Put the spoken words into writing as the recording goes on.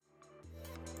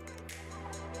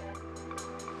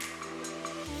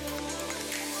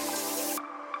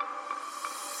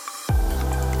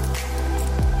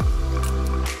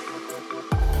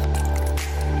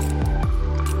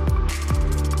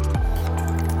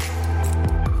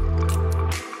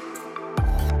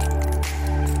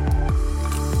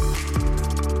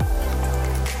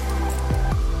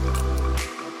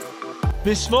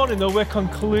This morning, though, we're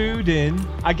concluding,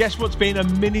 I guess, what's been a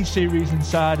mini-series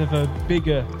inside of a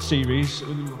bigger series.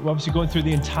 We're obviously going through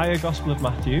the entire Gospel of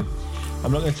Matthew.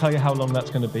 I'm not going to tell you how long that's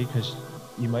going to be because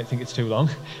you might think it's too long.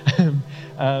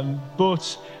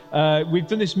 But we've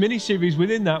done this mini-series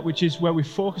within that, which is where we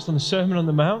focused on the Sermon on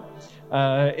the Mount.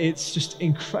 It's just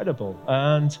incredible.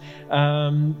 And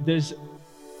there's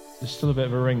still a bit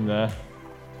of a ring there.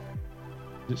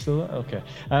 Is it still there?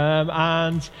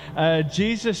 Okay.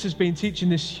 Jesus has been teaching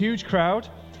this huge crowd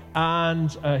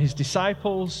and his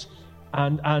disciples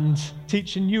and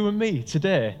teaching you and me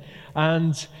today.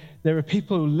 And there are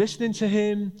people who are listening to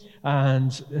him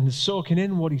and soaking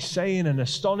in what he's saying and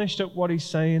astonished at what he's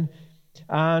saying.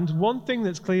 And one thing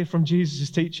that's clear from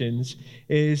Jesus' teachings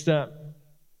is that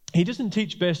he doesn't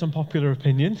teach based on popular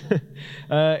opinion.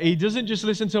 He doesn't just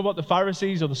listen to what the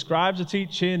Pharisees or the scribes are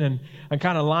teaching and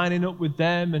kind of lining up with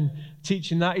them and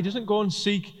teaching that. He doesn't go and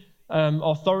seek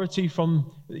authority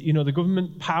from the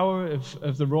government power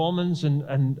of the Romans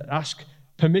and ask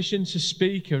permission to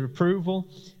speak or approval.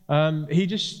 He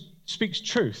just speaks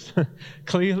truth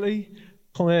clearly,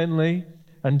 plainly,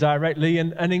 and directly.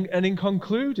 And in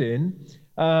concluding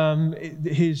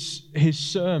his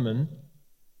sermon,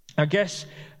 I guess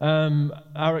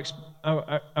our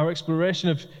exploration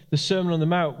of the Sermon on the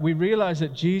Mount, we realize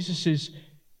that Jesus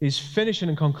is finishing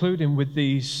and concluding with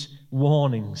these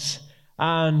warnings.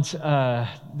 And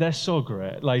they're so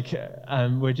great.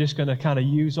 We're just going to kind of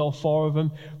use all four of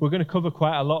them. We're going to cover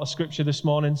quite a lot of scripture this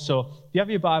morning. So if you have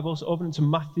your Bibles, open it to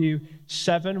Matthew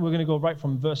 7. We're going to go right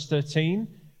from verse 13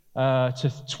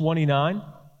 to 29.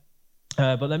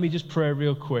 But let me just pray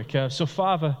real quick. So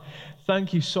Father,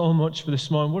 thank you so much for this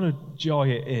morning. What a joy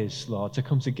it is, Lord, to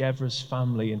come together as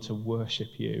family and to worship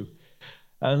you.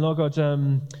 And Lord God,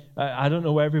 I don't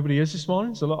know where everybody is this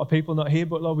morning. There's a lot of people not here,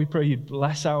 but Lord, we pray you'd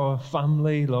bless our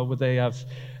family. Lord, would they have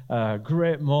a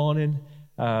great morning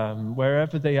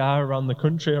wherever they are around the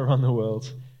country, around the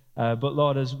world. But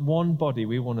Lord, as one body,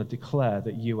 we want to declare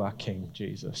that you are King,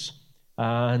 Jesus.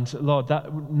 And Lord,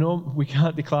 we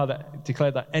can't declare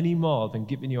that any more than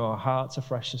giving you our hearts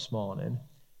afresh this morning.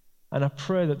 And I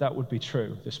pray that would be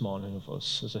true this morning of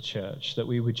us as a church, that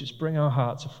we would just bring our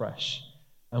hearts afresh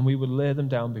and we would lay them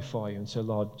down before you and say,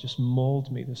 Lord, just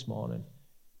mold me this morning.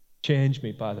 Change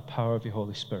me by the power of your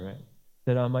Holy Spirit,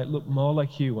 that I might look more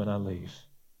like you when I leave.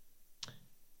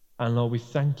 And Lord, we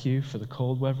thank you for the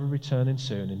cold weather returning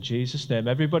soon. In Jesus' name,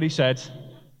 everybody said,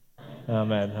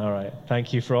 Amen. All right.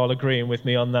 Thank you for all agreeing with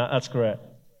me on that. That's great.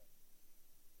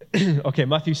 Okay,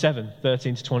 Matthew 7,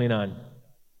 13 to 29.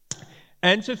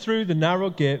 Enter through the narrow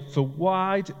gate, for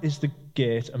wide is the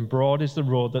gate and broad is the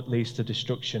road that leads to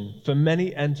destruction, for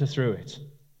many enter through it.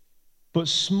 But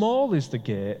small is the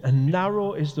gate and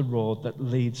narrow is the road that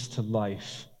leads to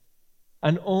life,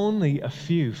 and only a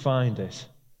few find it.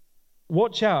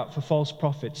 Watch out for false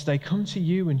prophets. They come to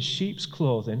you in sheep's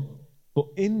clothing, but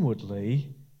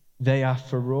inwardly they are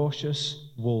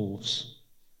ferocious wolves.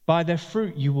 By their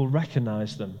fruit you will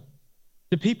recognize them.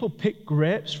 Do people pick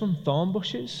grapes from thorn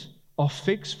bushes, or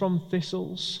figs from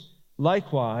thistles?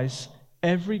 Likewise,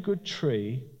 every good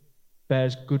tree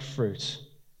bears good fruit,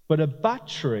 but a bad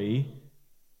tree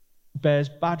bears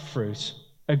bad fruit.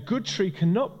 A good tree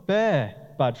cannot bear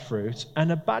bad fruit,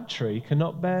 and a bad tree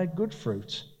cannot bear good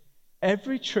fruit.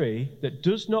 Every tree that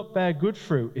does not bear good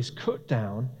fruit is cut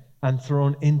down and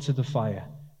thrown into the fire.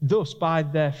 Thus, by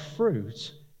their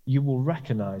fruit, you will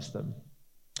recognize them.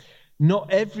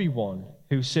 Not everyone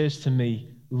who says to me,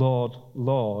 Lord,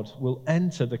 Lord, will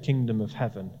enter the kingdom of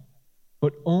heaven,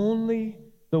 but only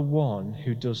the one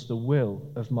who does the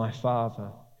will of my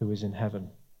Father who is in heaven.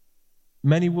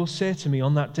 Many will say to me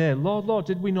on that day, Lord, Lord,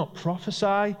 did we not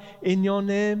prophesy in your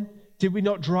name? Did we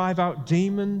not drive out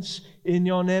demons in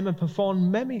your name and perform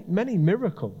many, many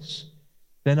miracles?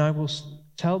 Then I will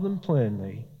tell them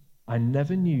plainly, I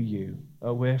never knew you.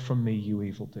 Away from me, you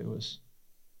evildoers.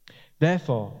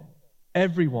 Therefore,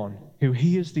 everyone who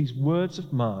hears these words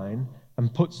of mine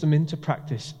and puts them into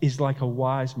practice is like a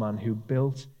wise man who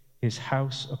built his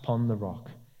house upon the rock.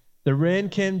 The rain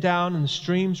came down and the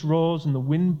streams rose and the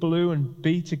wind blew and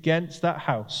beat against that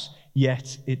house,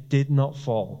 yet it did not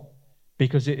fall,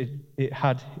 because it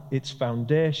had its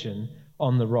foundation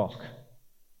on the rock.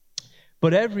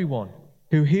 But everyone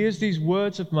who hears these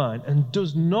words of mine and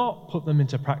does not put them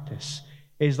into practice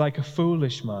is like a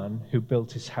foolish man who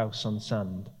built his house on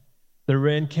sand. The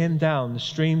rain came down, the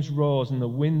streams rose, and the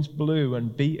winds blew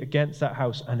and beat against that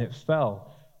house, and it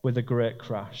fell with a great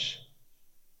crash.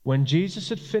 When Jesus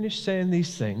had finished saying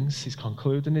these things, he's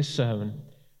concluding his sermon,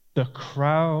 the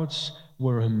crowds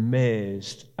were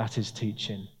amazed at his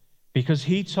teaching, because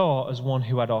he taught as one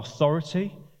who had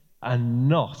authority and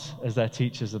not as their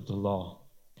teachers of the law.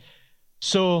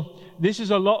 So this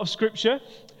is a lot of scripture.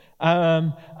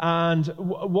 And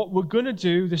what we're going to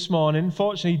do this morning,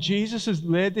 fortunately, Jesus has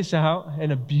laid this out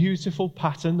in a beautiful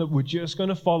pattern that we're just going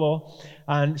to follow,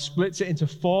 and splits it into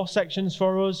 4 sections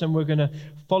for us, and we're going to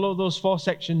follow those 4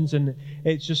 sections, and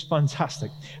it's just fantastic.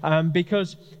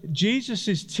 Because Jesus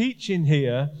is teaching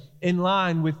here in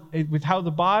line with how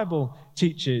the Bible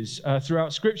teaches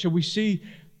throughout Scripture. We see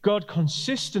God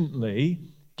consistently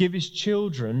give his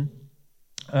children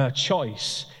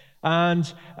choice.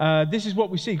 And this is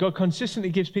what we see. God consistently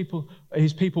gives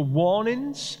his people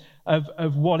warnings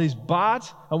of what is bad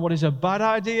and what is a bad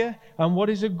idea and what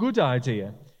is a good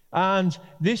idea. And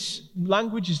this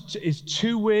language is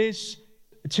two ways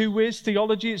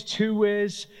theology. It's 2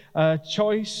 ways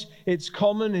choice. It's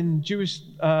common in Jewish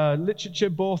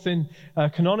literature, both in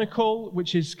canonical,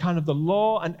 which is kind of the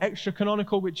law, and extra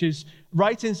canonical, which is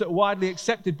writings that are widely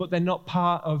accepted, but they're not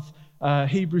part of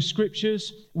Hebrew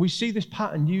scriptures. We see this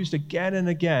pattern used again and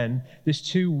again, this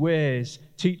 2 ways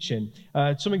teaching.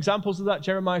 Some examples of that: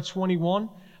 Jeremiah 21,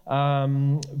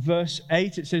 verse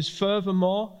 8, it says,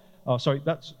 furthermore,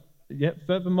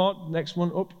 next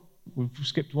one up. We've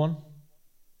skipped one.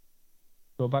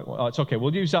 Go back one. Oh, it's okay,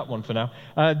 we'll use that one for now.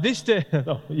 This day,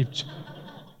 come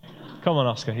on,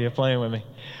 Oscar, you're playing with me.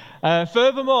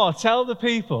 Furthermore, tell the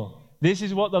people, this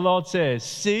is what the Lord says,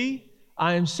 see,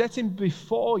 I am setting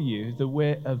before you the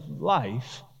way of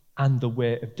life and the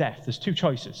way of death. There's 2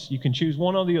 choices. You can choose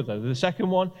one or the other. The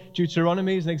second one,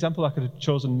 Deuteronomy, is an example. I could have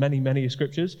chosen many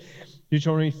scriptures.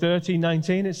 Deuteronomy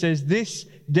 30:19, it says, this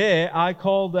day I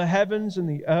call the heavens and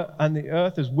the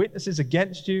earth as witnesses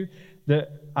against you, that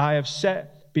I have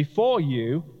set before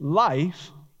you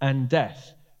life and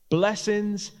death,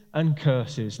 blessings and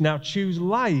curses. Now choose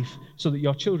life so that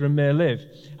your children may live.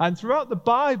 And throughout the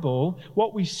Bible,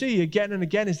 what we see again and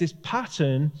again is this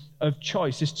pattern of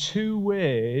choice. There's 2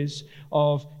 ways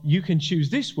of, you can choose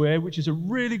this way, which is a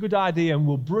really good idea and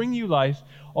will bring you life,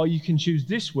 or you can choose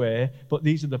this way, but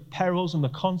these are the perils and the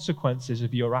consequences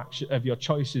of your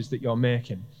choices that you're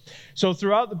making. So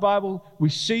throughout the Bible, we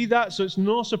see that. So it's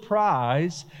no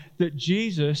surprise that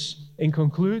Jesus, in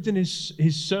concluding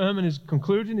his sermon, is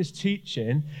concluding his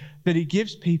teaching, that he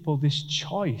gives people this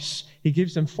choice. He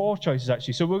gives them 4 choices,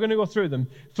 actually. So we're going to go through them.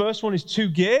 First one is 2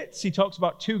 gates. He talks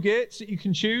about 2 gates that you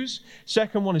can choose.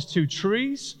 Second one is 2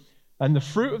 trees and the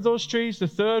fruit of those trees. The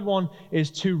third one is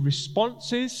 2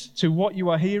 responses to what you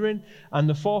are hearing. And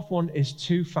the fourth one is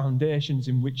 2 foundations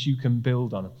in which you can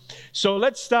build on. So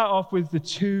let's start off with the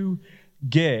 2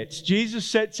 gates. Jesus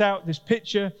sets out this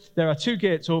picture. There are 2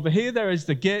 gates. Over here, there is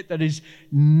the gate that is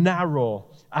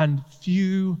narrow and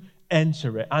few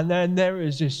enter it. And then there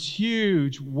is this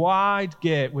huge, wide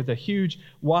gate with a huge,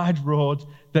 wide road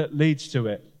that leads to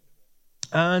it.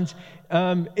 And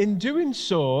in doing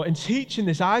so, in teaching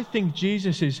this, I think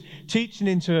Jesus is teaching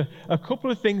into a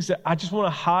couple of things that I just want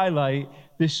to highlight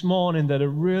this morning that are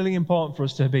really important for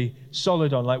us to be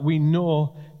solid on. Like, we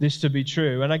know this to be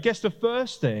true. And I guess the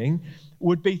first thing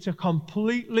would be to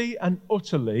completely and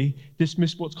utterly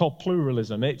dismiss what's called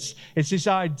pluralism. It's this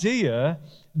idea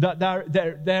that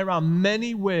there are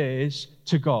many ways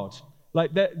to God.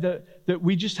 Like that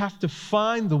we just have to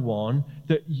find the one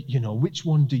that, which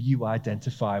one do you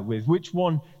identify with? Which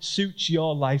one suits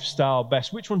your lifestyle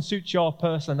best? Which one suits your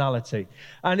personality?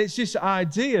 And it's this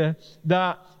idea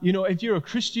that, if you're a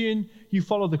Christian, you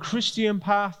follow the Christian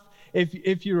path.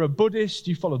 If you're a Buddhist,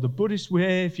 you follow the Buddhist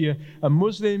way. If you're a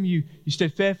Muslim, you stay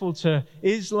faithful to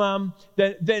Islam.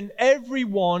 Then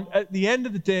everyone at the end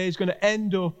of the day is going to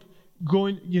end up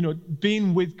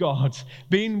being with God,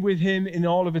 being with him in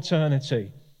all of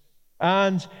eternity.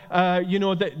 And, and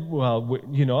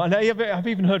I've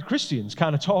even heard Christians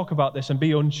kind of talk about this and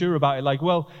be unsure about it. Like,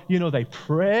 they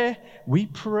pray, we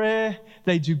pray,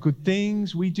 they do good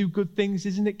things, we do good things.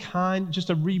 Isn't it just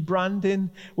a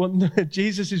rebranding? Well,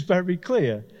 Jesus is very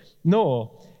clear.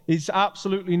 No, it's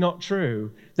absolutely not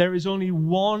true. There is only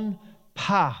one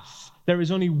path. There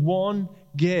is only one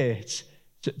gate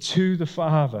to the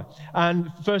Father.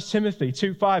 And 1 Timothy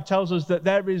 2:5 tells us that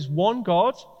there is one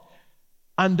God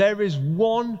and there is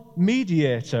one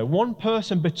mediator, one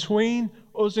person between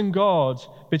us and God,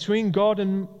 between God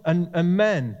and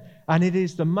men, and it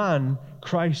is the man,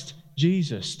 Christ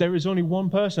Jesus. There is only one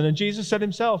person. And Jesus said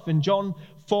himself in John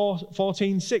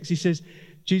 14:6, he says,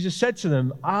 Jesus said to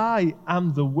them, I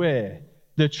am the way,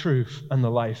 the truth, and the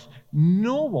life.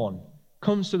 No one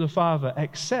comes to the Father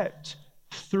except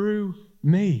through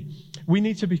me. We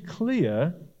need to be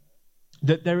clear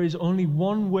that there is only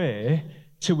one way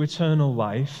to eternal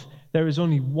life. There is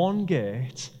only one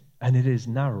gate, and it is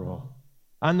narrow.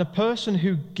 And the person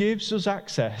who gives us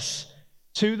access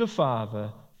to the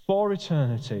Father for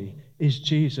eternity is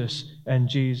Jesus and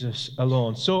Jesus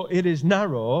alone. So it is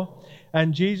narrow,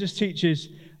 and Jesus teaches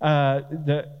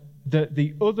that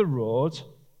the other road,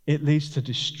 it leads to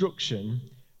destruction.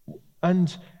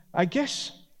 And I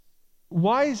guess,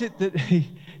 why is it that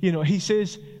he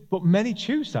says, but many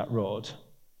choose that road.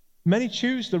 Many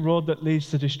choose the road that leads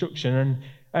to destruction.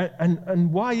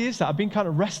 And why is that? I've been kind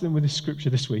of wrestling with this scripture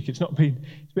this week. It's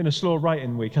been a slow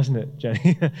writing week, hasn't it,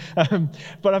 Jenny?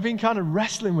 But I've been kind of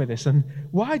wrestling with this. And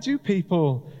why do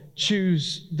people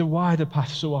choose the wider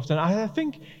path so often? I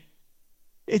think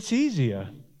it's easier.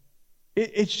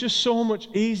 It's just so much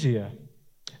easier.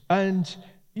 And,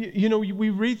 we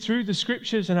read through the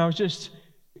scriptures, and I was just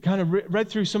kind of read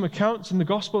through some accounts in the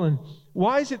gospel. And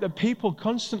why is it that people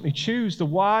constantly choose the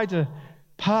wider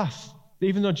path?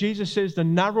 Even though Jesus says the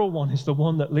narrow one is the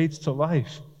one that leads to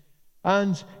life.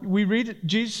 And we read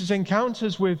Jesus'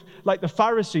 encounters with, like, the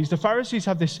Pharisees. The Pharisees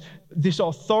have this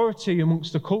authority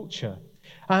amongst the culture.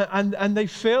 And they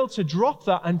fail to drop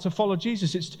that and to follow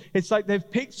Jesus. It's like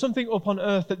they've picked something up on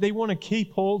earth that they want to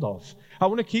keep hold of. I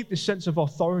want to keep this sense of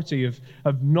authority,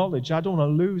 of knowledge. I don't want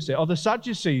to lose it. Or the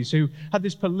Sadducees, who had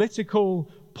this political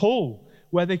pull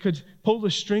where they could pull the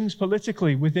strings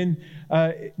politically within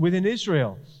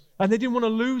Israel. And they didn't want to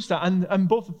lose that. And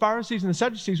both the Pharisees and the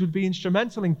Sadducees would be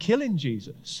instrumental in killing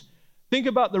Jesus. Think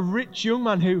about the rich young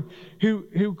man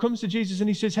who comes to Jesus and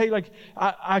he says, hey,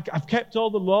 I've kept all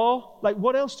the law.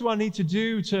 What else do I need to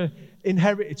do to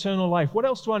inherit eternal life? What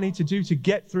else do I need to do to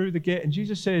get through the gate? And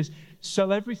Jesus says,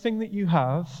 sell everything that you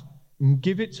have and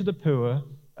give it to the poor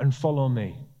and follow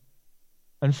me.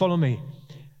 And follow me.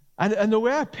 And the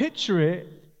way I picture it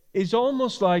is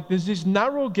almost like there's this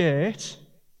narrow gate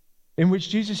in which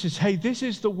Jesus says, hey, this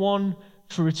is the one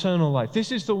for eternal life.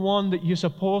 This is the one that you're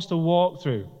supposed to walk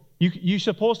through. You're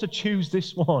supposed to choose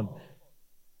this one.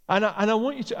 And I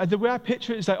want you to, the way I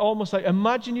picture it is almost like,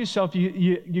 imagine yourself,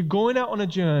 you're going out on a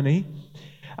journey,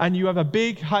 and you have a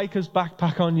big hiker's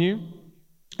backpack on you.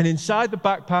 And inside the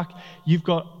backpack, you've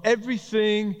got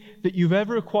everything that you've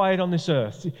ever acquired on this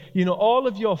earth. All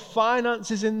of your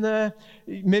finances in there.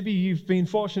 Maybe you've been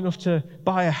fortunate enough to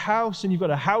buy a house, and you've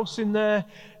got a house in there.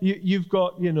 You've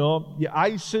got, your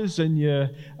ices and your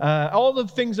all the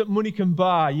things that money can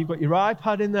buy. You've got your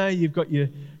iPad in there. You've got your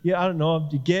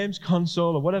games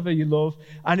console or whatever you love.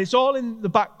 And it's all in the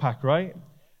backpack, right?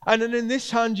 And then in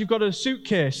this hand, you've got a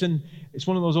suitcase, and it's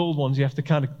one of those old ones you have to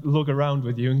kind of lug around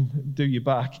with you and do your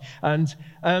back. And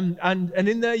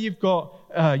in there you've got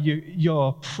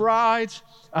your pride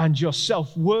and your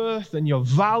self-worth and your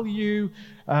value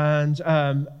and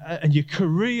your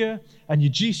career and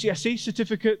your GCSE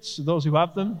certificates, those who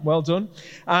have them, well done.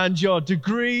 And your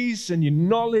degrees and your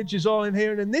knowledge is all in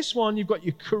here. And in this one, you've got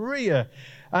your career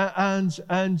and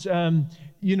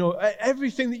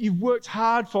everything that you've worked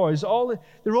hard for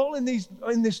they're all in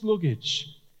this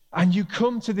luggage. And you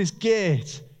come to this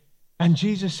gate, and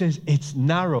Jesus says, it's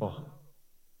narrow.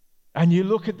 And you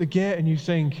look at the gate and you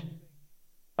think,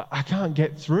 I can't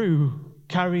get through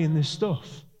carrying this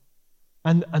stuff.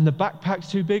 And the backpack's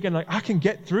too big, and I can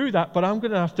get through that, but I'm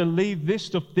going to have to leave this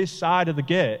stuff this side of the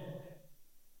gate.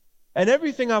 And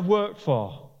everything I've worked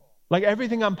for,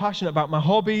 everything I'm passionate about, my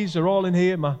hobbies are all in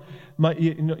here, my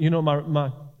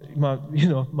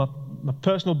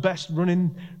personal best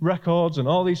running records and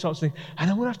all these sorts of things. And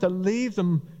I'm going to have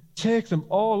to take them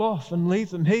all off and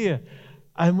leave them here.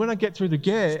 And when I get through the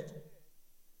gate,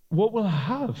 what will I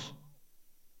have?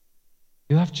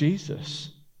 You'll have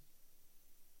Jesus.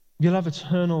 You'll have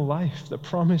eternal life, the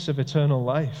promise of eternal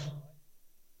life.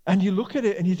 And you look at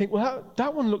it and you think, well,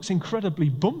 that one looks incredibly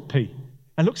bumpy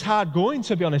and looks hard going,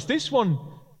 to be honest. This one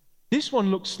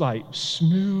looks like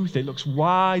smooth. It looks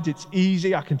wide. It's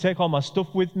easy. I can take all my stuff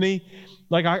with me.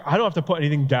 I don't have to put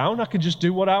anything down. I can just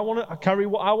do what I want to. I carry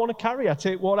what I want to carry. I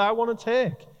take what I want to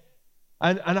take.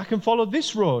 And I can follow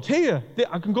this road here.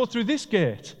 I can go through this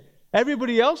gate.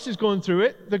 Everybody else is going through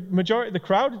it. The majority of the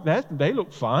crowd, they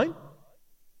look fine.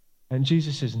 And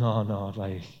Jesus says, no,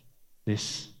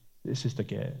 this is the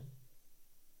gate.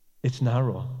 It's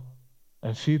narrow.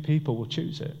 And few people will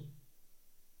choose it.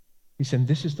 He's saying,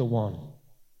 this is the one.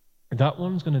 And that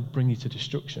one's going to bring you to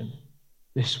destruction.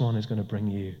 This one is going to bring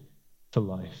you to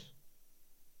life.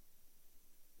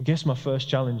 I guess my first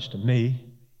challenge to me,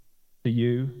 to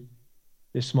you,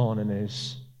 this morning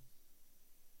is,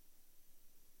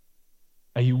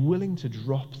 are you willing to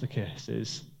drop the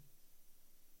cases?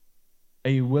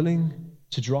 Are you willing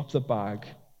to drop the bag?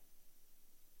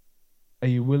 Are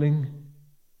you willing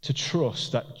to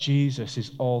trust that Jesus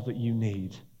is all that you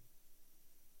need?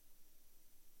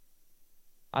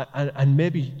 And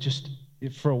maybe just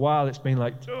for a while it's been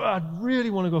like, oh, I really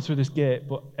want to go through this gate,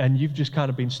 and you've just kind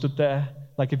of been stood there.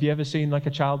 Like, have you ever seen like a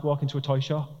child walk into a toy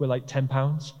shop with like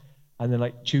 £10 and then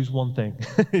like choose one thing?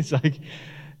 It's like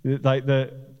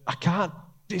I can't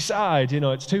decide,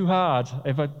 it's too hard.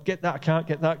 If I get that, I can't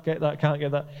get that, can't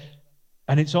get that.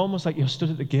 And it's almost like you're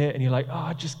stood at the gate and you're like, oh,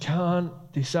 I just can't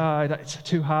decide. It's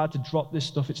too hard to drop this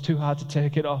stuff. It's too hard to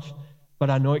take it off. But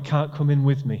I know it can't come in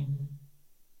with me.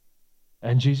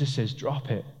 And Jesus says,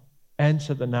 drop it.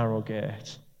 Enter the narrow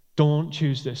gate. Don't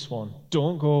choose this one.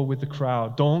 Don't go with the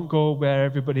crowd. Don't go where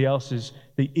everybody else is,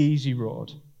 the easy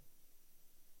road.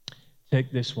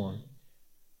 Take this one.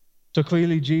 So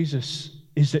clearly Jesus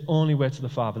is the only way to the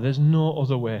Father. There's no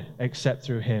other way except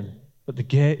through him. But the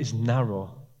gate is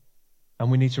narrow. And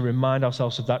we need to remind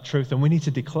ourselves of that truth. And we need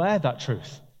to declare that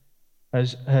truth.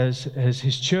 As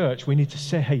his church, we need to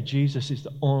say, hey, Jesus is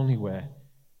the only way.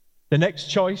 The next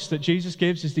choice that Jesus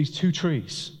gives is these two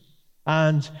trees.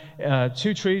 And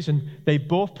two trees, and they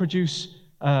both produce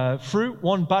fruit,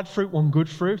 one bad fruit, one good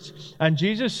fruit. And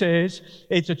Jesus says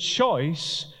it's a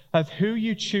choice of who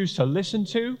you choose to listen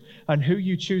to and who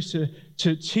you choose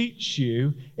to teach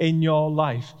you in your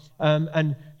life.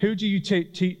 And who do you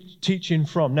take teaching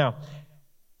from? Now,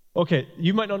 okay,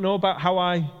 you might not know about how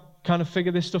I kind of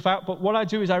figure this stuff out, but what I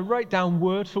do is I write down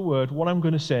word for word what I'm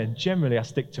going to say, and generally I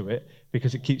stick to it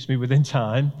because it keeps me within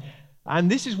time.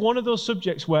 And this is one of those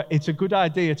subjects where it's a good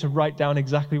idea to write down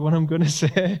exactly what I'm going to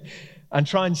say and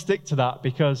try and stick to that,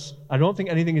 because I don't think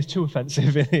anything is too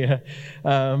offensive in here.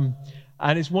 And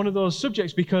it's one of those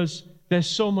subjects because there's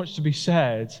so much to be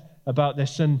said about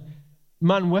this, and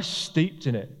man, we're steeped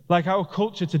in it. Like our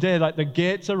culture today, like the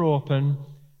gates are open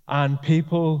and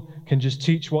people can just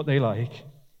teach what they like.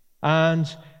 And,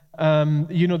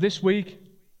 this week,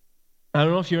 I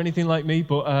don't know if you're anything like me,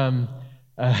 but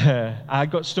I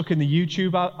got stuck in the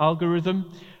YouTube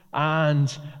algorithm,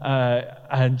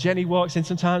 and Jenny walks in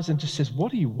sometimes and just says,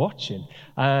 what are you watching?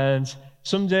 And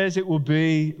some days it will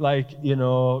be like,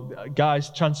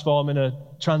 guys transforming a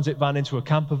transit van into a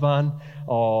camper van,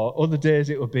 or other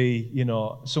days it will be,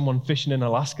 someone fishing in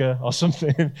Alaska or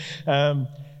something.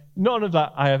 None of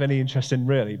that I have any interest in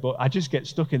really, but I just get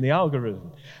stuck in the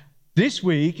algorithm. This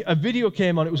week, a video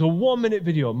came on. It was a 1-minute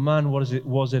video. Man, was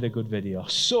it a good video.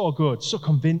 So good, so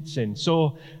convincing,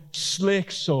 so slick,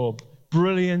 so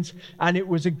brilliant. And it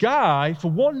was a guy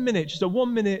for 1 minute, just a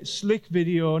 1-minute slick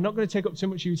video, not going to take up too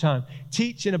much of your time,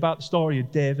 teaching about the story of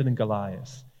David and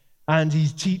Goliath. And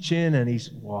he's teaching, and he's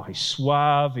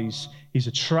suave, he's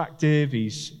attractive,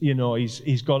 he's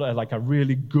got a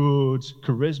really good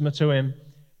charisma to him.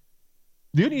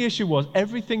 The only issue was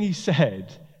everything he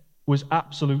said was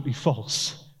absolutely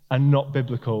false and not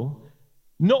biblical.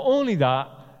 Not only that,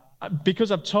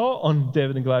 because I've taught on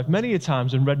David and Goliath many a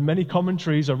times and read many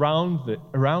commentaries around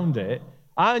it,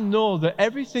 I know that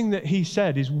everything that he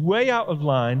said is way out of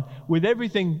line with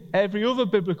everything every other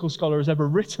biblical scholar has ever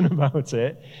written about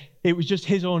it. It was just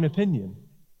his own opinion.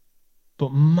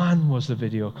 But man, was the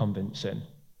video convincing.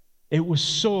 It was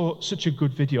such a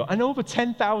good video. And over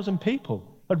 10,000 people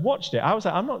had watched it. I was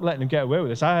like, I'm not letting him get away with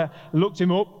this. I looked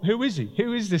him up. Who is he?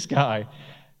 Who is this guy?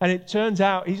 And it turns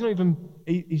out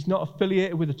he's not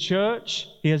affiliated with a church.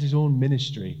 He has his own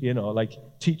ministry, like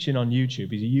teaching on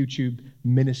YouTube. He's a YouTube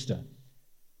minister.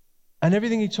 And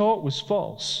everything he taught was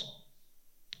false.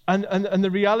 And the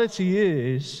reality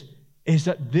is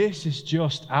that this is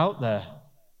just out there.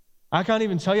 I can't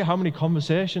even tell you how many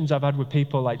conversations I've had with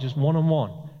people, like just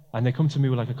one-on-one, and they come to me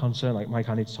with like a concern, like, Mike,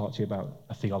 I need to talk to you about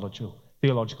a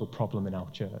theological problem in our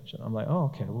church. And I'm like,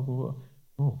 oh, okay,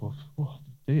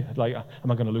 dear. Like,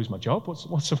 am I going to lose my job?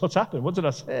 What's happened? What did I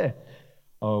say?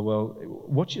 Oh, well,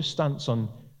 what's your stance on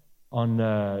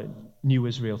New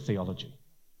Israel theology?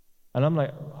 And I'm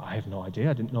like, I have no idea.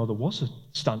 I didn't know there was a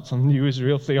stance on New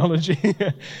Israel theology.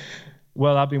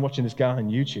 Well, I've been watching this guy on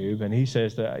YouTube, and he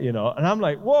says that, and I'm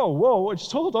like, whoa,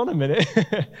 just hold on a minute.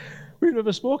 We've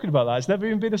never spoken about that. It's never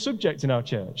even been a subject in our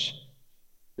church.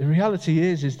 The reality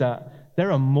is that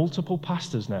there are multiple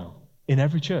pastors now in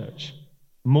every church,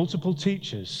 multiple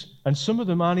teachers, and some of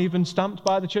them aren't even stamped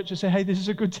by the church to say, hey, this is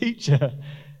a good teacher.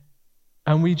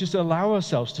 And we just allow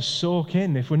ourselves to soak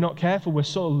in. If we're not careful, we're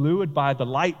so lured by the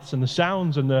lights and the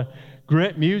sounds and the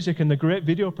great music and the great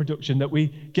video production that we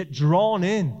get drawn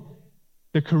in.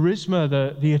 The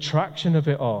charisma, the attraction of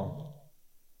it all.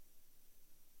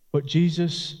 But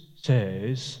Jesus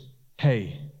says,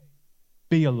 hey,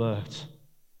 be alert.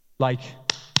 Like,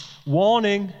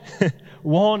 warning,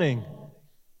 warning.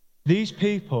 These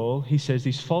people, he says,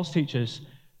 these false teachers,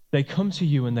 they come to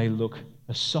you and they look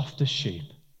as soft as sheep.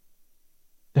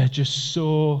 They're just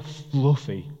so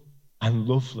fluffy. and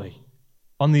lovely.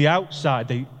 On the outside,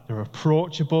 they're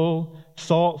approachable,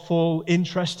 thoughtful,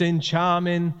 interesting,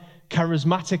 charming,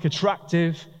 charismatic,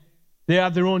 attractive. They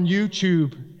have their own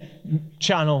YouTube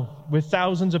channel with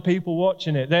thousands of people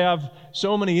watching it. They have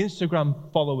so many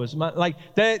Instagram followers. Like,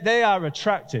 they are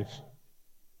attractive.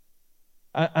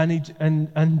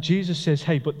 And Jesus says,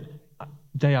 hey, but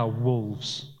they are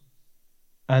wolves.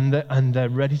 And they're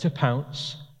ready to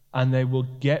pounce. And they will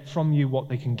get from you what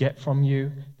they can get from you.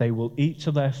 They will eat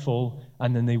till they're full.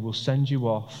 And then they will send you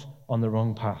off on the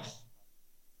wrong path.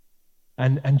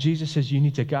 And Jesus says you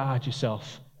need to guard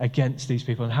yourself against these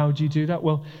people. And how do you do that?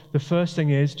 Well, the first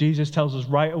thing is, Jesus tells us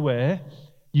right away,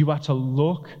 you are to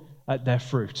look at their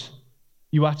fruit.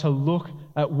 You are to look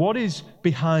at what is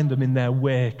behind them in their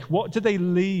wake. What do they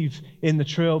leave in the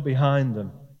trail behind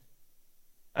them?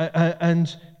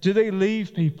 And do they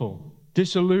leave people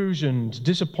disillusioned,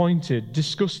 disappointed,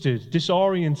 disgusted,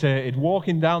 disorientated,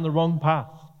 walking down the wrong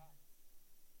path?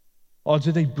 Or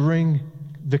do they bring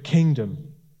the kingdom?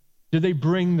 Do they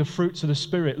bring the fruits of the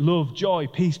Spirit, love, joy,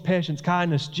 peace, patience,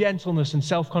 kindness, gentleness, and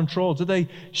self-control? Do they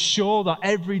show that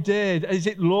every day? Is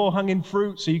it low-hanging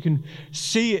fruit so you can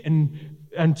see it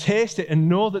and taste it and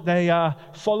know that they are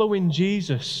following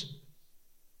Jesus?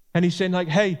 And he's saying, like,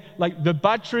 hey, like the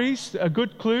bad trees, a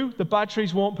good clue, the bad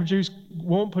trees won't produce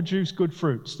good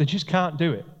fruits. They just can't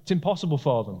do it. It's impossible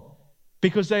for them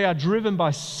because they are driven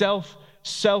by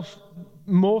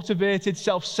self-motivated,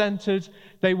 self-centered.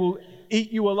 They will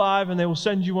eat you alive and they will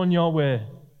send you on your way.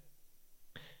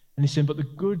 And he's saying, but the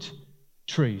good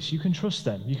trees, you can trust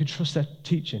them. You can trust their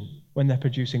teaching when they're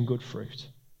producing good fruit.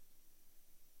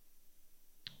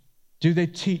 Do they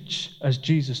teach as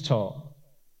Jesus taught?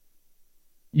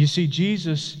 You see,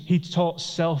 Jesus, he taught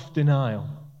self-denial.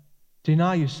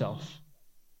 Deny yourself.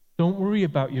 Don't worry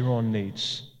about your own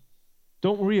needs.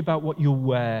 Don't worry about what you'll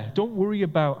wear. Don't worry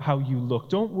about how you look.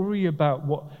 Don't worry about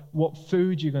what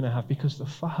food you're going to have, because the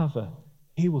Father,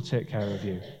 he will take care of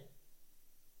you.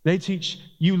 They teach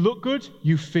you look good,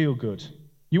 you feel good.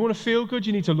 You want to feel good,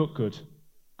 you need to look good.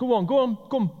 Go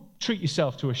on, treat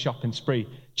yourself to a shopping spree.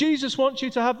 Jesus wants you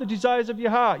to have the desires of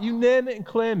your heart. You name it and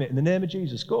claim it in the name of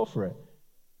Jesus. Go for it.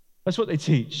 That's what they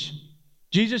teach.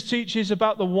 Jesus teaches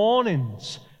about the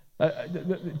warnings.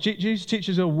 Jesus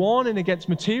teaches a warning against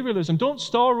materialism. Don't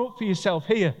store up for yourself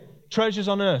here treasures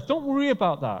on earth. Don't worry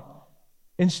about that.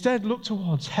 Instead, look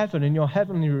towards heaven and your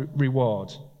heavenly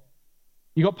reward.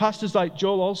 You got pastors like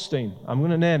Joel Osteen. I'm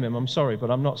going to name him. I'm sorry, but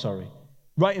I'm not sorry.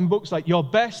 Writing books like Your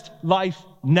Best Life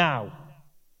Now.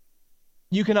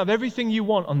 You can have everything you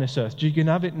want on this earth. You can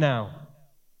have it now.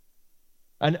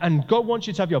 And God wants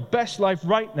you to have your best life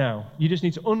right now. You just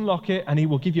need to unlock it, and he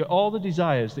will give you all the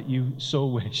desires that you so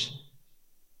wish.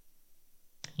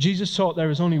 Jesus taught there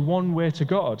is only one way to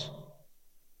God.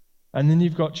 And then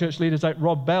you've got church leaders like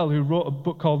Rob Bell, who wrote a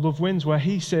book called Love Wins, where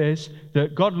he says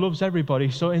that God loves everybody,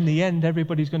 so in the end,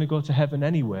 everybody's going to go to heaven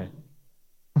anyway.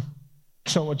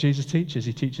 That's not what Jesus teaches.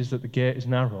 He teaches that the gate is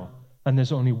narrow, and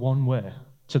there's only one way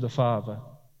to the Father.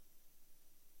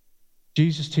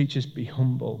 Jesus teaches, be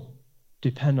humble.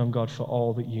 Depend on God for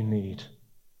all that you need.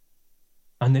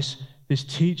 And this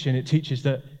teaching, it teaches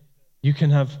that you can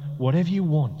have whatever you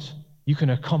want. You can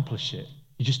accomplish it.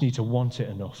 You just need to want it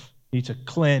enough. You need to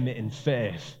claim it in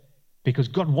faith. Because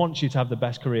God wants you to have the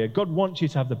best career. God wants you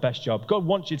to have the best job. God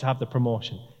wants you to have the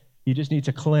promotion. You just need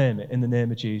to claim it in the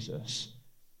name of Jesus.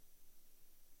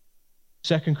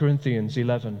 2 Corinthians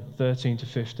 11, 13 to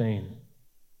 15.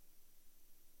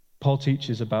 Paul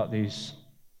teaches about these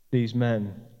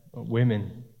men, or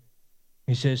women.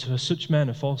 He says, for such men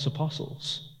are false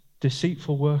apostles,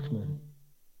 deceitful workmen,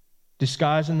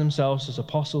 disguising themselves as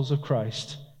apostles of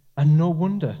Christ. And no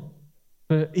wonder,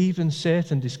 for even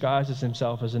Satan disguises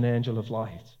himself as an angel of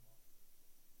light.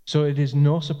 So it is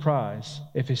no surprise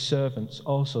if his servants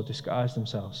also disguise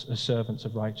themselves as servants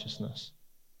of righteousness.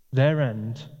 Their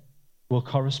end will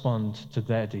correspond to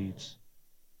their deeds.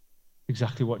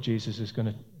 Exactly what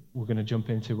we're going to jump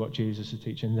into what Jesus is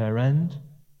teaching. Their end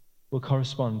will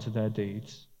correspond to their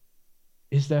deeds.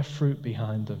 Is there fruit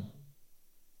behind them?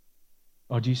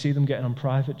 Or do you see them getting on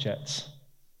private jets?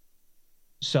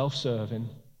 Self-serving?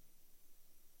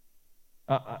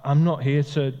 I'm not here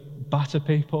to batter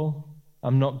people.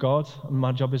 I'm not God.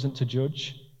 My job isn't to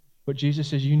judge. But Jesus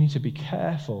says you need to be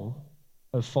careful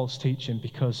of false teaching,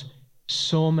 because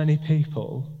so many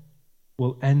people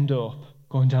will end up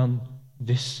going down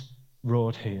this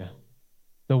road here,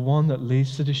 the one that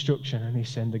leads to destruction. And he's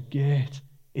saying the gate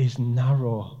is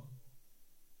narrow.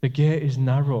 The gate is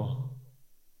narrow,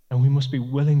 and we must be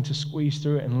willing to squeeze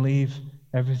through it and leave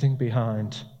everything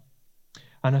behind.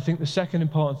 And I think the second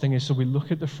important thing is, so we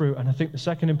look at the fruit, and I think the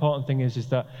second important thing is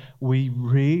that we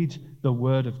read the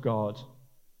Word of God.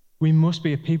 We must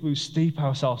be a people who steep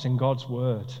ourselves in God's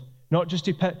Word. Don't just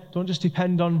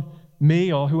depend on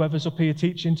me or whoever's up here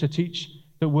teaching to teach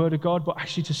the Word of God, but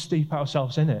actually to steep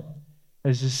ourselves in it.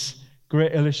 There's this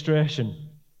great illustration.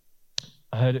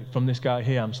 I heard it from this guy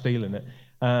here. I'm stealing it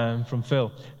from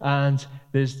Phil. And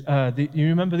there's you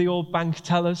remember the old bank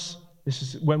tellers? This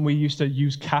is when we used to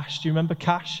use cash. Do you remember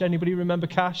cash? Anybody remember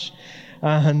cash?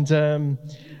 And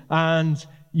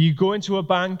you go into a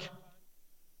bank,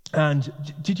 and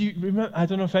did you remember? I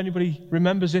don't know if anybody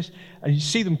remembers this. And you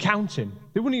see them counting.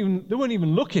 They weren't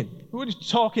even looking. They were just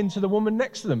talking to the woman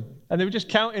next to them, and they were just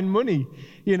counting money.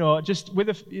 Just with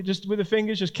the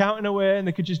fingers, just counting away, and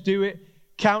they could just do it,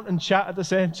 count and chat at the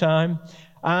same time.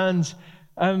 And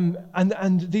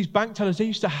these bank tellers, they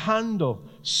used to handle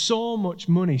so much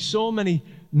money, so many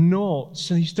notes,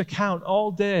 and they used to count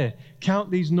all day, count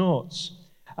these notes.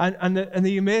 And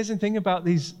the amazing thing about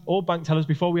these old bank tellers,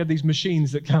 before we had these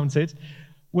machines that counted,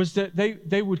 was that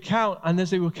they would count, and as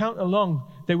they would count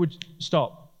along, they would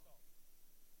stop.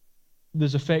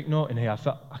 There's a fake note in here.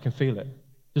 I can feel it.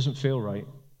 It doesn't feel right.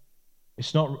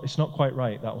 It's not quite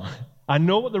right, that one. I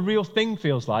know what the real thing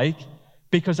feels like,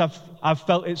 because I've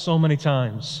felt it so many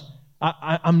times.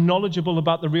 I'm knowledgeable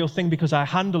about the real thing because I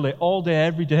handle it all day,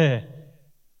 every day.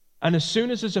 And as soon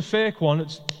as there's a fake one,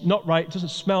 it's not right, it doesn't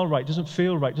smell right, doesn't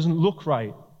feel right, doesn't look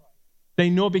right.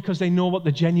 They know because they know what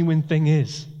the genuine thing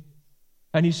is.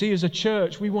 And you see, as a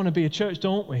church, we want to be a church,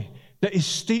 don't we, that is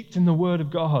steeped in the Word of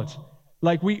God.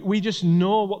 Like we just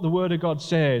know what the Word of God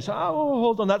says. Oh,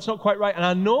 hold on, that's not quite right. And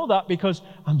I know that because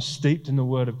I'm steeped in the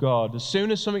Word of God. As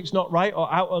soon as something's not right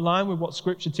or out of line with what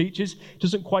Scripture teaches,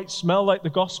 doesn't quite smell like the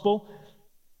gospel,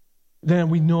 then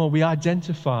we know, we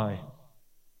identify.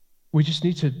 We just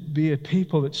need to be a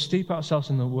people that steep ourselves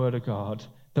in the Word of God,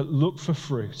 that look for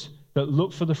fruit, that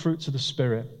look for the fruits of the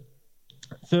Spirit.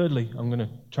 Thirdly, I'm going to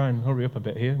try and hurry up a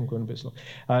bit here. I'm going a bit slow.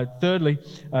 Thirdly,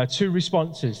 two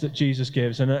responses that Jesus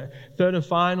gives. And a third and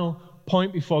final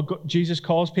point before Jesus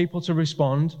calls people to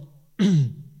respond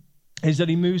is that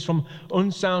he moves from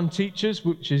unsound teachers,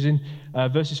 which is in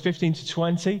verses 15 to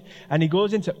 20, and he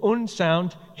goes into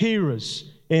unsound hearers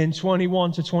in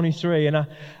 21 to 23. And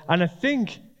I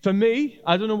think, for me,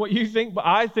 I don't know what you think, but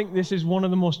I think this is one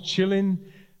of the most chilling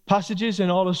passages in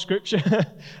all of Scripture.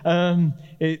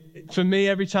 For me,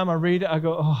 every time I read it, I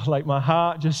go, oh, like my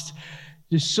heart just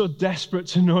so desperate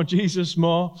to know Jesus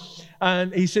more.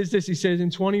 And he says this, he says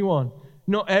in 21,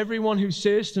 not everyone who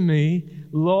says to me,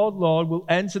 Lord, Lord, will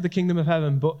enter the kingdom of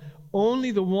heaven, but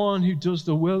only the one who does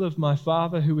the will of my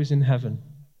Father who is in heaven.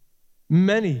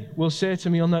 Many will say to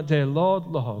me on that day, Lord,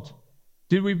 Lord,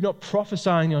 did we not prophesy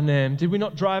in your name? Did we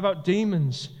not drive out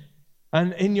demons?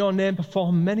 And in your name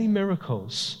perform many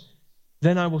miracles?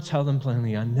 Then I will tell them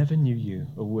plainly, I never knew you.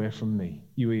 Away from me,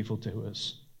 you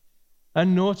evildoers.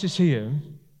 And notice here,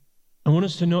 I want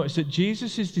us to notice that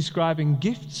Jesus is describing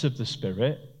gifts of the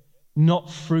Spirit,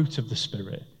 not fruit of the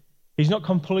Spirit. He's not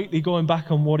completely going back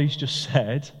on what he's just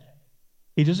said.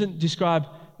 He doesn't describe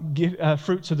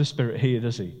fruits of the Spirit here,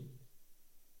 does he?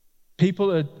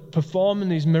 People are performing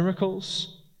these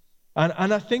miracles.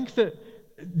 And I think that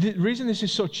the reason this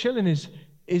is so chilling is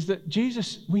that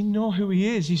Jesus, we know who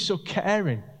he is. He's so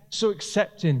caring, so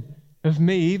accepting of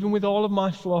me, even with all of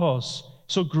my flaws,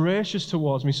 so gracious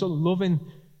towards me, so loving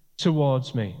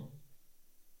towards me.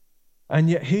 And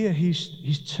yet here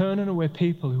he's turning away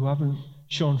people who haven't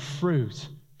shown fruit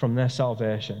from their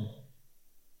salvation.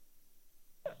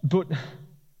 But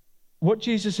what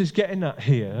Jesus is getting at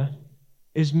here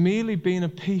is merely being a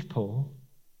people,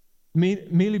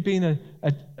 merely being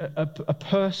a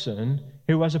person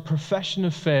who has a profession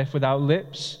of faith without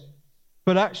lips,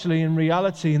 but actually in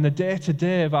reality, in the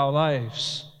day-to-day of our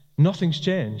lives, nothing's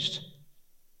changed.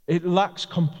 It lacks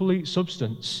complete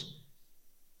substance.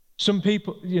 Some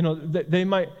people, they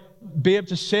might be able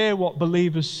to say what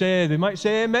believers say. They might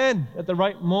say amen at the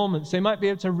right moments. They might be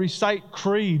able to recite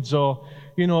creeds or,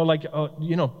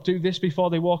 do this before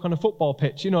they walk on a football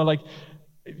pitch.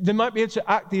 They might be able to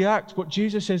act the act, but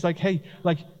Jesus says, hey,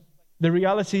 the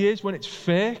reality is when it's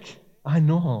fake, I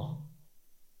know.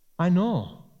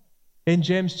 In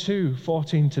James 2,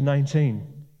 14 to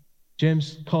 19,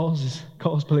 James calls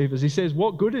believers. He says,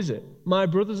 what good is it, my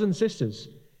brothers and sisters,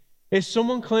 if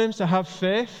someone claims to have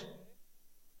faith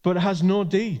but has no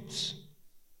deeds?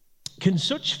 Can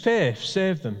such faith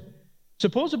save them?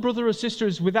 Suppose a brother or sister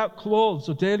is without clothes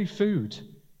or daily food.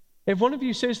 If one of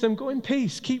you says to them, go in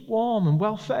peace, keep warm and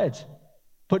well fed,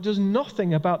 but does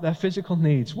nothing about their physical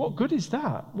needs, what good is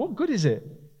that? What good is it?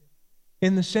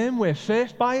 In the same way,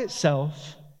 faith by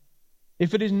itself,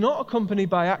 if it is not accompanied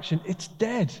by action, it's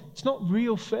dead. It's not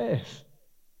real faith.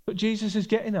 But Jesus is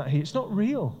getting at here. It's not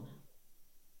real.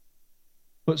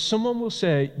 But someone will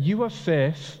say, you have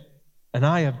faith and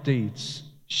I have deeds.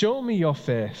 Show me your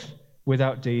faith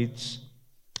without deeds,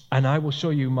 and I will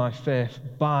show you my faith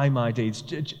by my deeds.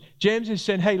 James is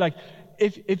saying, hey, like,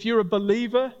 if you're a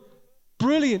believer,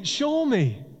 brilliant, show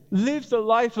me. Live the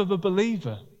life of a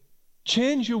believer.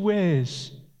 Change your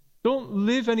ways. Don't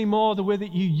live anymore the way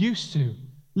that you used to.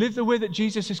 Live the way that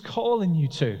Jesus is calling you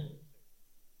to.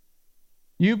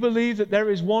 You believe that there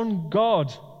is one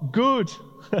God. Good.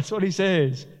 That's what he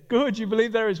says. Good, you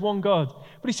believe there is one God.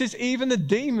 But he says even the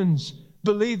demons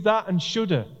believe that and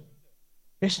shudder.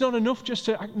 It's not enough just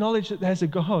to acknowledge that there's a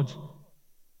God.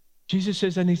 Jesus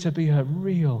says there needs to be a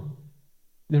real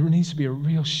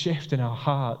shift in our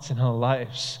hearts, in our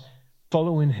lives,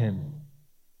 following him.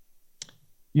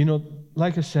 You know,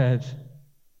 like I said,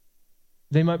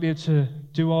 they might be able to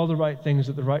do all the right things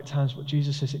at the right times, but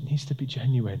Jesus says it needs to be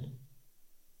genuine.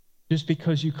 Just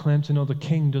because you claim to know the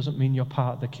King doesn't mean you're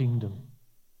part of the kingdom.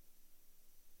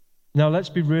 Now, let's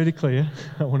be really clear.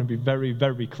 I want to be very,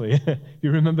 very clear. If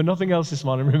you remember nothing else this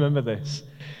morning, remember this.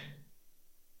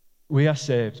 We are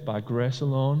saved by grace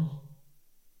alone,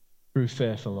 through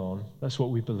faith alone. That's what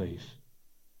we believe.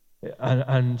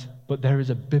 But there is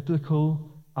a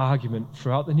biblical argument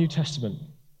throughout the New Testament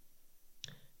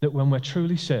that when we're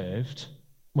truly saved,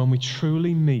 when we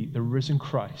truly meet the risen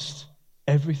Christ,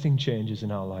 everything changes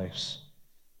in our lives.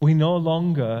 We no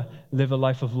longer live a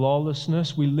life of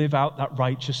lawlessness. We live out that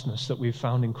righteousness that we've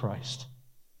found in Christ.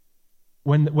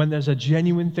 When there's a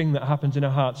genuine thing that happens in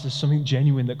our hearts, there's something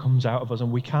genuine that comes out of us,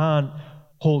 and we can't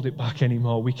hold it back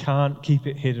anymore. We can't keep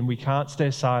it hidden. We can't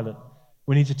stay silent.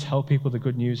 We need to tell people the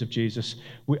good news of Jesus.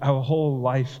 Our whole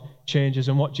life changes.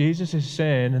 And what Jesus is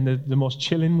saying, and the most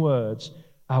chilling words,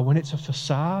 are when it's a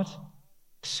facade,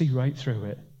 see right through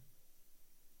it.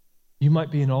 You might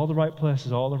be in all the right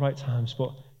places, all the right times,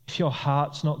 but if your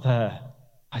heart's not there,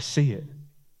 I see it.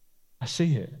 I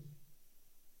see it.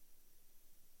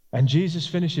 And Jesus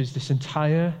finishes this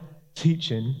entire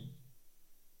teaching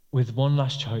with one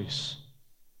last choice,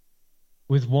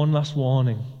 with one last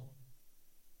warning.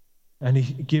 And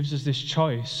he gives us this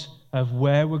choice of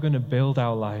where we're going to build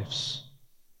our lives.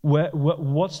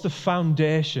 What's the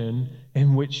foundation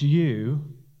in which you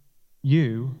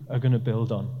are going to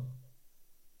build on?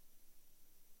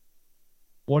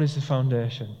 What is the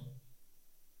foundation?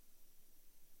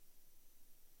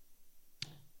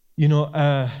 You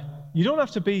know, you don't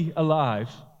have to be alive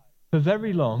for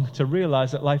very long to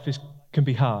realize that life can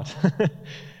be hard.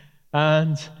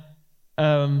 And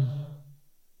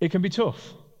it can be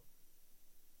tough.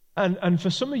 And for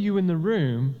some of you in the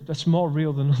room, that's more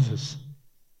real than others.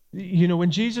 You know,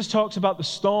 when Jesus talks about the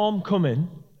storm coming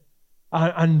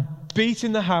and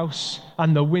beating the house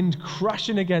and the wind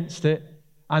crashing against it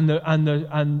and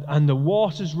the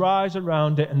waters rise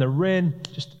around it and the rain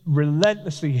just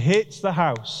relentlessly hits the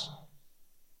house,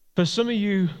 for some of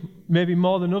you, maybe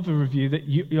more than other of you, that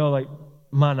you're like,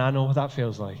 man, I know what that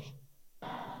feels like.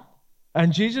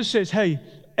 And Jesus says, hey,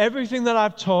 everything that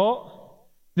I've taught,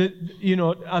 that, you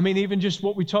know, I mean, even just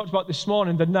what we talked about this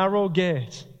morning, the narrow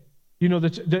gate, you know,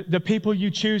 the people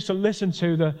you choose to listen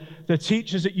to, the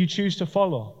teachers that you choose to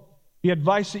follow, the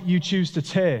advice that you choose to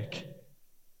take,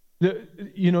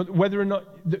 you know, whether or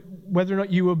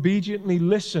not you obediently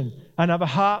listen and have a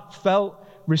heartfelt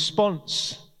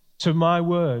response to my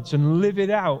words and live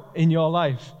it out in your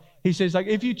life. He says, like,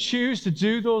 if you choose to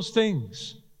do those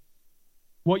things,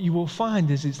 what you will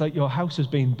find is it's like your house has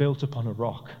been built upon a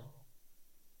rock.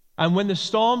 And when the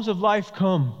storms of life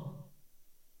come,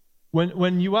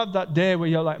 when you have that day where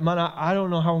you're like, man, I don't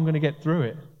know how I'm going to get through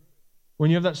it. When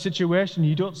you have that situation,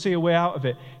 you don't see a way out of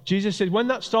it. Jesus said, when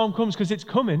that storm comes, because it's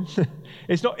coming,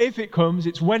 it's not if it comes,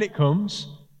 it's when it comes.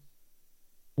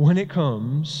 When it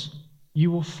comes,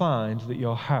 you will find that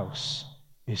your house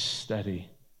is steady,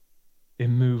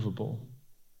 immovable.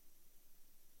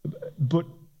 But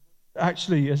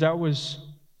actually, as I was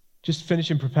just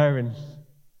finishing preparing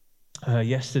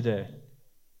yesterday,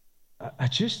 I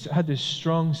just had this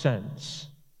strong sense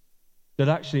that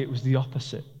actually it was the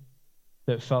opposite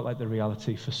that felt like the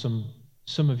reality for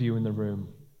some of you in the room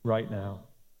right now.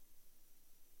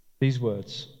 These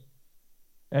words.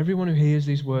 Everyone who hears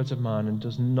these words of mine and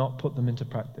does not put them into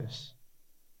practice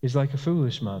is like a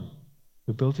foolish man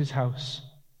who built his house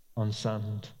on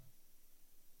sand.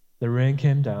 The rain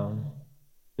came down,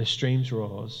 the streams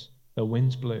rose, the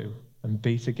winds blew and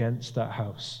beat against that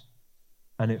house,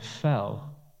 and it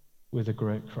fell with a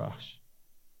great crash.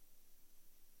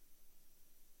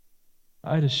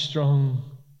 I had a strong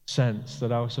sense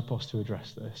that I was supposed to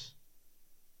address this.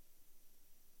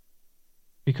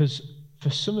 Because for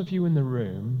some of you in the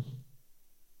room,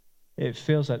 it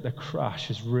feels like the crash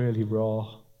is really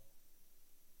raw.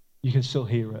 You can still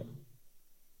hear it.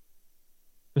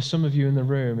 For some of you in the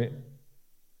room,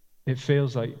 it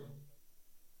feels like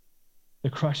the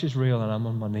crash is real and I'm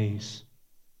on my knees.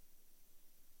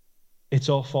 It's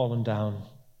all fallen down.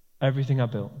 Everything I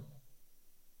built.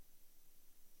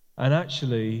 And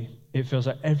actually, it feels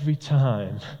like every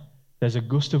time there's a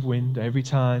gust of wind, every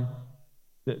time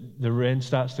that the rain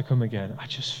starts to come again, I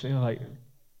just feel like,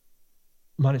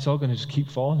 man, it's all going to just keep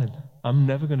falling. I'm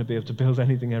never going to be able to build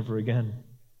anything ever again.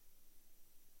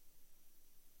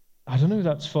 I don't know who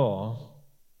that's for,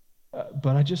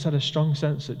 but I just had a strong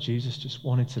sense that Jesus just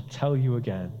wanted to tell you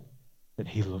again that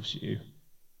he loves you.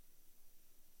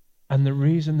 And the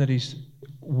reason that he's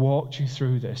walked you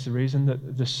through this, the reason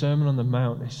that the Sermon on the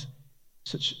Mount is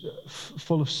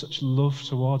full of such love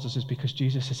towards us is because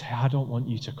Jesus says, hey, I don't want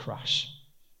you to crash.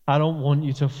 I don't want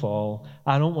you to fall.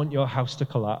 I don't want your house to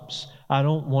collapse. I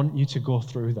don't want you to go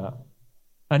through that.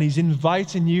 And he's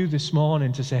inviting you this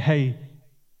morning to say, hey,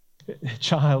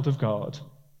 child of God,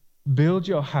 build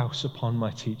your house upon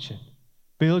my teaching.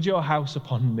 Build your house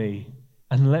upon me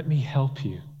and let me help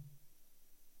you.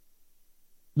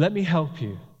 Let me help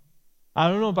you. I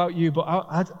don't know about you, but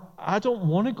I don't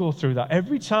want to go through that.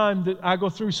 Every time that I go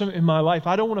through something in my life,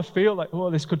 I don't want to feel like,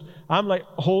 I'm like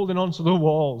holding on to the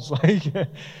walls. Like,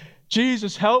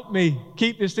 Jesus, help me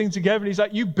keep this thing together. And he's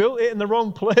like, you built it in the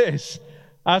wrong place.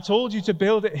 I told you to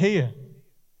build it here.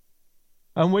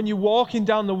 And when you're walking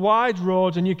down the wide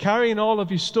road and you're carrying all of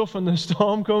your stuff and the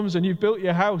storm comes and you've built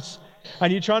your house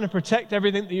and you're trying to protect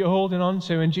everything that you're holding on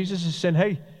to, and Jesus is saying,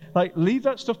 hey, leave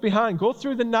that stuff behind. Go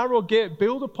through the narrow gate.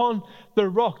 Build upon the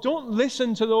rock. Don't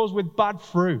listen to those with bad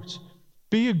fruit.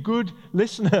 Be a good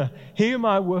listener. Hear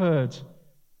my word.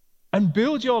 And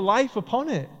build your life upon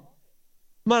it.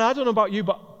 Man, I don't know about you,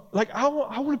 but I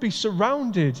want to be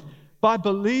surrounded by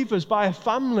believers, by a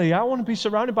family. I want to be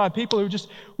surrounded by people who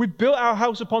we built our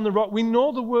house upon the rock. We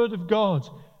know the word of God.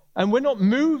 And we're not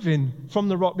moving from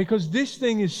the rock because this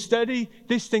thing is steady.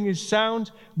 This thing is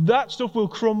sound. That stuff will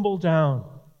crumble down.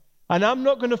 And I'm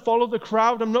not going to follow the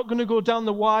crowd. I'm not going to go down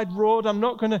the wide road. I'm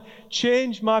not going to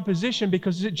change my position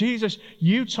because, Jesus,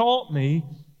 you taught me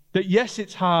that yes,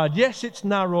 it's hard. Yes, it's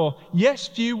narrow. Yes,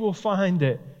 few will find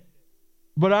it.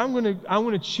 But I'm going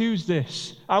to choose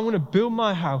this. I'm going to build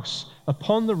my house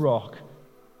upon the rock.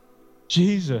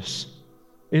 Jesus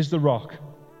is the rock.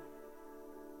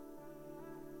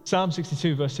 Psalm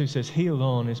 62 verse 2 says, he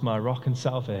alone is my rock and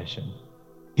salvation.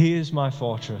 He is my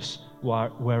fortress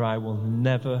where I will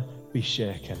never be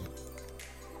shaken.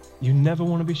 You never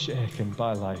want to be shaken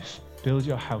by life. Build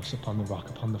your house upon the rock,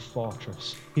 upon the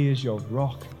fortress. He is your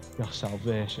rock, your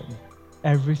salvation.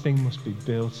 Everything must be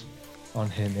built on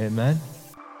him. Amen.